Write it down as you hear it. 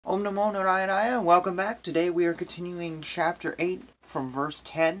Om Namo Narayana. Welcome back. Today we are continuing chapter 8 from verse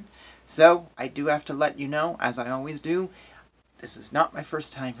 10. So, I do have to let you know, as I always do, this is not my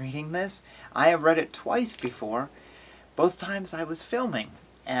first time reading this. I have read it twice before. Both times I was filming.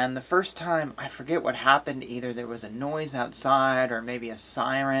 And the first time, I forget what happened. Either there was a noise outside, or maybe a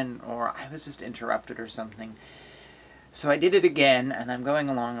siren, or I was just interrupted or something. So I did it again, and I'm going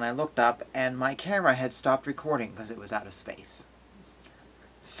along, and I looked up, and my camera had stopped recording because it was out of space.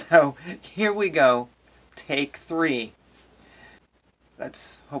 So, here we go. Take 3.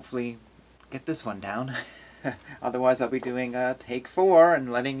 Let's hopefully get this one down. Otherwise I'll be doing take 4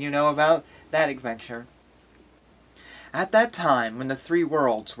 and letting you know about that adventure. At that time, when the 3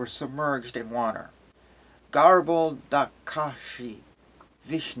 worlds were submerged in water, Garbhodakashi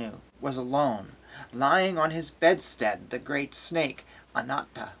Vishnu was alone, lying on his bedstead, the great snake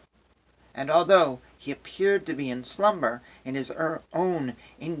Anatta. And although he appeared to be in slumber in his own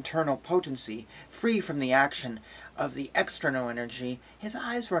internal potency, free from the action of the external energy, his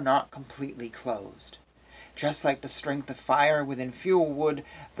eyes were not completely closed. Just like the strength of fire within fuel wood,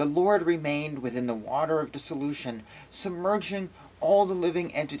 the Lord remained within the water of dissolution, submerging all the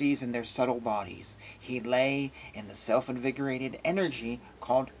living entities in their subtle bodies. He lay in the self-invigorated energy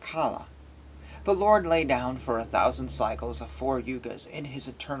called Kala. The Lord lay down for 1,000 cycles of 4 yugas in his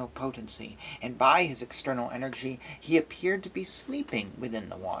eternal potency, and by his external energy he appeared to be sleeping within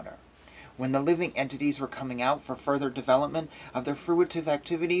the water. When the living entities were coming out for further development of their fruitive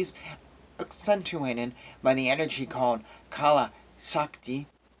activities, accentuated by the energy called Kala Shakti,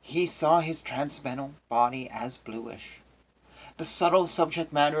 he saw his transcendental body as bluish. The subtle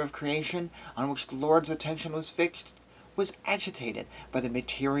subject matter of creation, on which the Lord's attention was fixed, was agitated by the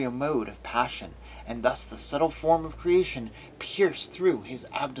material mode of passion, and thus the subtle form of creation pierced through his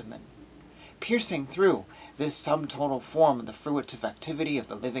abdomen. Piercing through, this sum total form of the fruitive activity of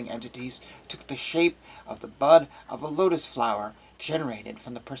the living entities took the shape of the bud of a lotus flower generated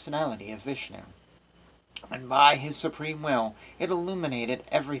from the personality of Vishnu. And by his supreme will, it illuminated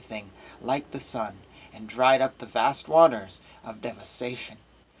everything like the sun, and dried up the vast waters of devastation.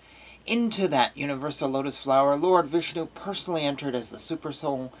 Into that universal lotus flower, Lord Vishnu personally entered as the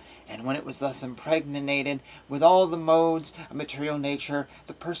supersoul, and when it was thus impregnated with all the modes of material nature,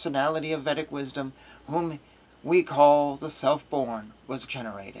 the personality of Vedic wisdom, whom we call the self-born, was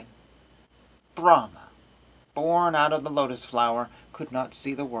generated. Brahma, born out of the lotus flower, could not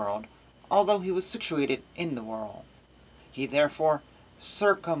see the world, although he was situated in the world. He therefore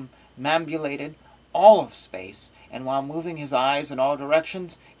circumambulated all of space, and while moving his eyes in all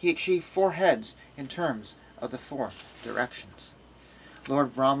directions, he achieved 4 heads in terms of the 4 directions.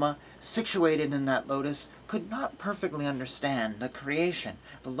 Lord Brahma, situated in that lotus, could not perfectly understand the creation,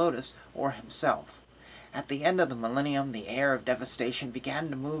 the lotus, or himself. At the end of the millennium, the air of devastation began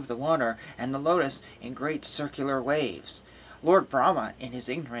to move the water and the lotus in great circular waves. Lord Brahma, in his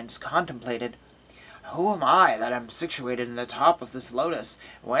ignorance, contemplated, "Who am I that am situated in the top of this lotus?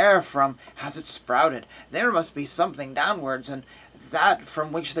 Wherefrom has it sprouted? There must be something downwards, and that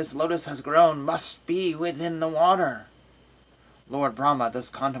from which this lotus has grown must be within the water." Lord Brahma, thus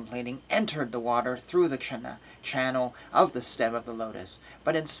contemplating, entered the water through the channel of the stem of the lotus.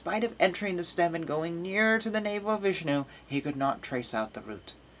 But in spite of entering the stem and going near to the navel of Vishnu, he could not trace out the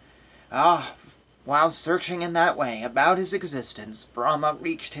root. While searching in that way about his existence, Brahma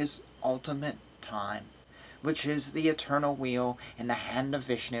reached his ultimate time, which is the eternal wheel in the hand of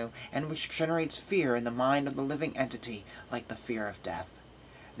Vishnu, and which generates fear in the mind of the living entity, like the fear of death.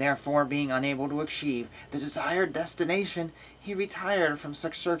 Therefore, being unable to achieve the desired destination, he retired from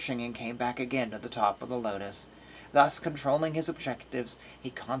such searching and came back again to the top of the lotus. Thus, controlling his objectives, he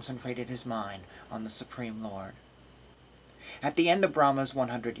concentrated his mind on the Supreme Lord. At the end of Brahma's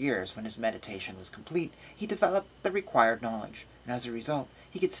 100 years, when his meditation was complete, he developed the required knowledge, and as a result,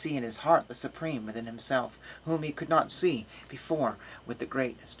 he could see in his heart the Supreme within himself, whom he could not see before with the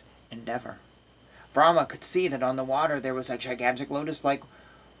greatest endeavor. Brahma could see that on the water there was a gigantic lotus-like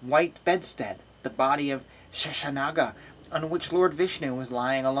white bedstead, the body of Sheshanaga, on which Lord Vishnu was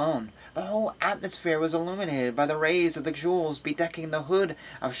lying alone. The whole atmosphere was illuminated by the rays of the jewels bedecking the hood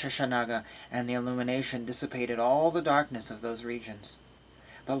of Sheshanaga, and the illumination dissipated all the darkness of those regions.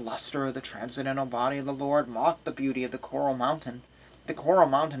 The luster of the transcendental body of the Lord mocked the beauty of the coral mountain. The coral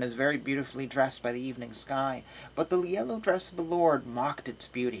mountain is very beautifully dressed by the evening sky, but the yellow dress of the Lord mocked its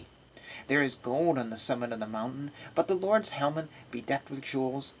beauty. There is gold on the summit of the mountain, but the Lord's helmet, bedecked with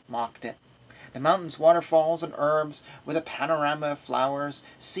jewels, mocked it. The mountain's waterfalls and herbs, with a panorama of flowers,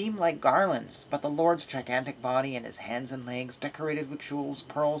 seem like garlands, but the Lord's gigantic body and his hands and legs, decorated with jewels,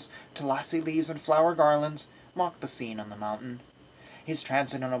 pearls, tulasi leaves, and flower garlands, mock the scene on the mountain. His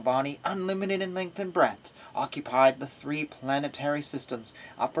transcendental body, unlimited in length and breadth, occupied the 3 planetary systems,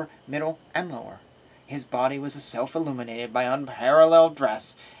 upper, middle, and lower. His body was a self-illuminated by unparalleled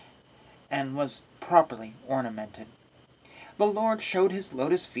dress, and was properly ornamented. The Lord showed his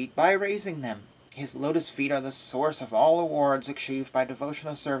lotus feet by raising them. His lotus feet are the source of all awards achieved by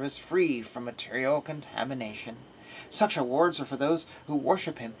devotional service free from material contamination. Such awards are for those who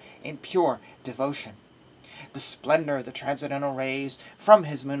worship him in pure devotion. The splendor of the transcendental rays from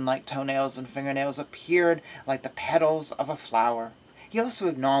his moonlight toenails and fingernails appeared like the petals of a flower. He also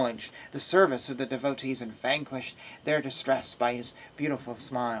acknowledged the service of the devotees and vanquished their distress by his beautiful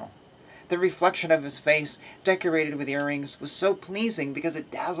smile. The reflection of his face, decorated with earrings, was so pleasing because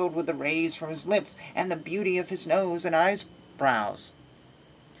it dazzled with the rays from his lips and the beauty of his nose and eyebrows.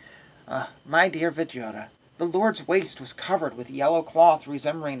 My dear Vijayara, the Lord's waist was covered with yellow cloth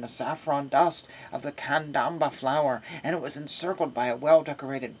resembling the saffron dust of the kandamba flower, and it was encircled by a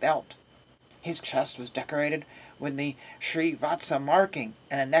well-decorated belt. His chest was decorated with the Srivatsa marking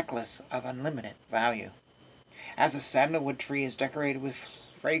and a necklace of unlimited value. As a sandalwood tree is decorated with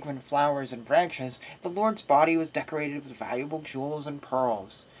fragrant flowers and branches, the Lord's body was decorated with valuable jewels and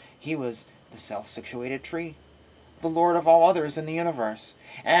pearls. He was the self-situated tree, the Lord of all others in the universe.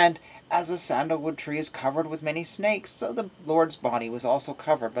 And as a sandalwood tree is covered with many snakes, so the Lord's body was also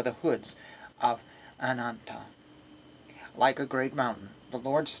covered by the hoods of Ananta. Like a great mountain, the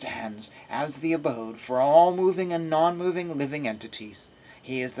Lord stands as the abode for all moving and non-moving living entities.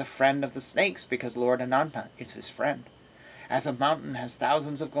 He is the friend of the snakes because Lord Ananta is his friend. As a mountain has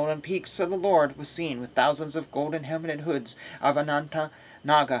thousands of golden peaks, so the Lord was seen with thousands of golden helmeted hoods of Ananta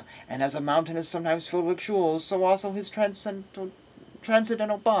Naga, and as a mountain is sometimes filled with jewels, so also his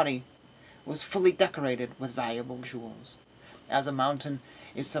transcendental body was fully decorated with valuable jewels. As a mountain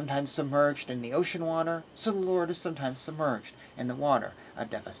is sometimes submerged in the ocean water, so the Lord is sometimes submerged in the water of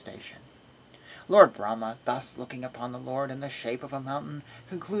devastation. Lord Brahma, thus looking upon the Lord in the shape of a mountain,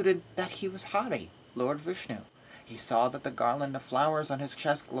 concluded that he was Hari, Lord Vishnu. He saw that the garland of flowers on his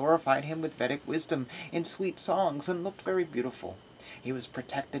chest glorified him with Vedic wisdom in sweet songs and looked very beautiful. He was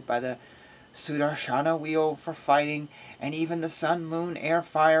protected by the Sudarshana wheel for fighting, and even the sun, moon, air,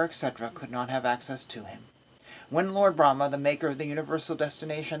 fire, etc. could not have access to him. When Lord Brahma, the maker of the universal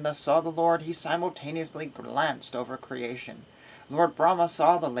destination, thus saw the Lord, he simultaneously glanced over creation. Lord Brahma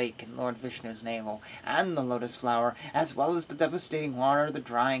saw the lake in Lord Vishnu's navel, and the lotus flower, as well as the devastating water, the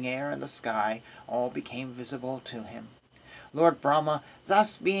drying air, and the sky, all became visible to him. Lord Brahma,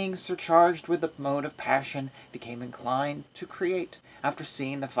 thus being surcharged with the mode of passion, became inclined to create. After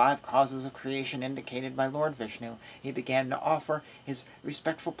seeing the 5 causes of creation indicated by Lord Vishnu, he began to offer his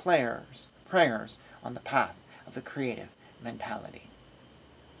respectful prayers on the path of the creative mentality.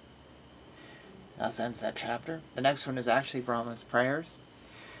 Thus ends that chapter. The next one is actually Brahma's prayers.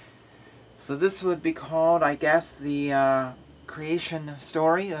 So this would be called, I guess, the creation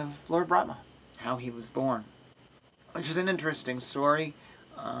story of Lord Brahma, how he was born, which is an interesting story.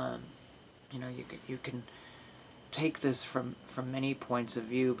 You can take this from many points of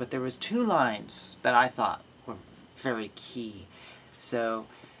view, but there was 2 lines that I thought were very key. So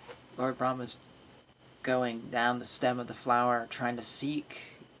Lord Brahma's going down the stem of the flower, trying to seek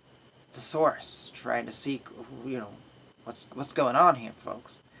the source, trying to seek, what's going on here,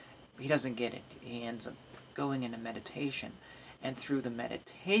 folks. He doesn't get it. He ends up going into meditation, and through the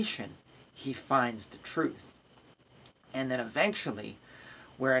meditation, he finds the truth. And then eventually,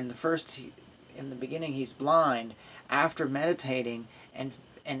 where in the beginning he's blind, after meditating and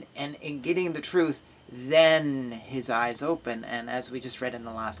getting the truth, then his eyes open, and as we just read in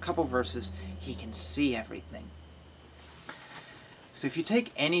the last couple verses, he can see everything. So if you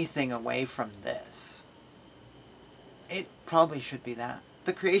take anything away from this, it probably should be that.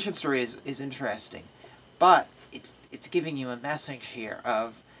 The creation story is interesting, but it's giving you a message here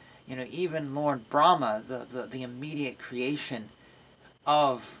of, even Lord Brahma, the immediate creation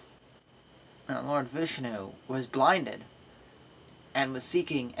of Lord Vishnu, was blinded and was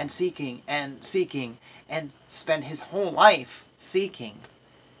seeking and seeking and seeking and spent his whole life seeking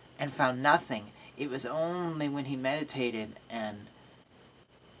and found nothing. It was only when he meditated and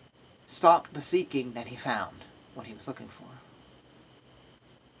stopped the seeking that he found what he was looking for.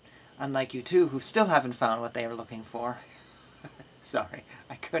 Unlike you two, who still haven't found what they were looking for. Sorry,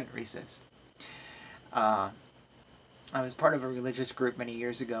 I couldn't resist. I was part of a religious group many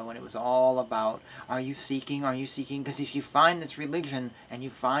years ago, and it was all about, are you seeking? Are you seeking? Because if you find this religion and you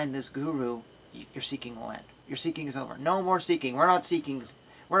find this guru, your seeking will end. Your seeking is over. No more seeking. We're not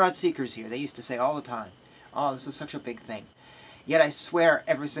seekers here. They used to say all the time. Oh, this is such a big thing. Yet I swear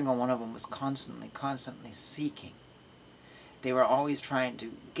every single one of them was constantly seeking. They were always trying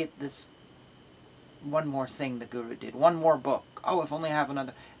to get this one more thing the Guru did, one more book. Oh, if only I have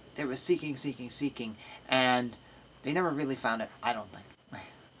another. They were seeking, seeking, seeking, and they never really found it, I don't think.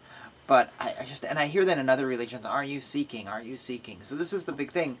 But I hear that in other religions, are you seeking, are you seeking? So this is the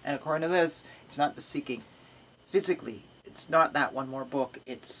big thing, and according to this, it's not the seeking. Physically, it's not that one more book,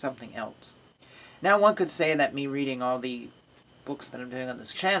 it's something else. Now one could say that me reading all the books that I'm doing on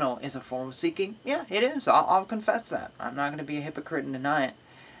this channel is a form of seeking. Yeah, it is. I'll confess that. I'm not going to be a hypocrite and deny it.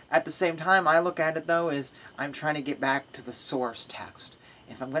 At the same time, I look at it, though, as I'm trying to get back to the source text.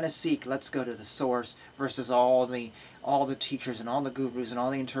 If I'm going to seek, let's go to the source versus all the teachers and all the gurus and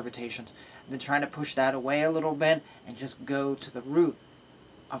all the interpretations. I've been trying to push that away a little bit and just go to the root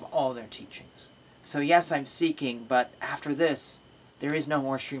of all their teachings. So yes, I'm seeking, but after this, there is no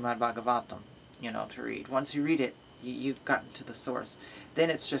more Srimad Bhagavatam, to read. Once you read it, you've gotten to the source. Then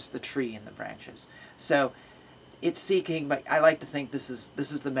it's just the tree and the branches. So it's seeking, but I like to think this is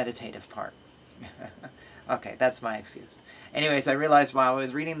the meditative part. Okay, that's my excuse. Anyways, I realized while I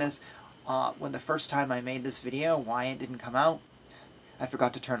was reading this, when the first time I made this video, why it didn't come out, I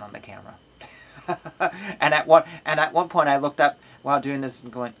forgot to turn on the camera. and at one point I looked up while doing this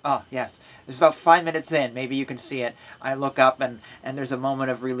and going, oh yes, there's about 5 minutes in, maybe you can see it. I look up and there's a moment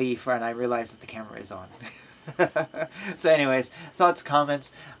of relief and I realize that the camera is on. So anyways, thoughts,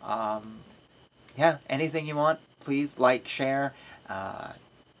 comments, yeah, anything you want, please like, share,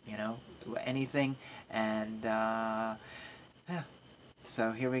 anything, and yeah,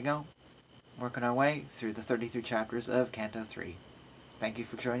 so here we go, working our way through the 33 chapters of Canto 3. Thank you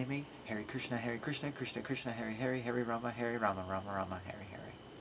for joining me. Hare Krishna, Krishna Krishna, Hare Hare, Hare Rama, Rama Rama, Hare Hare.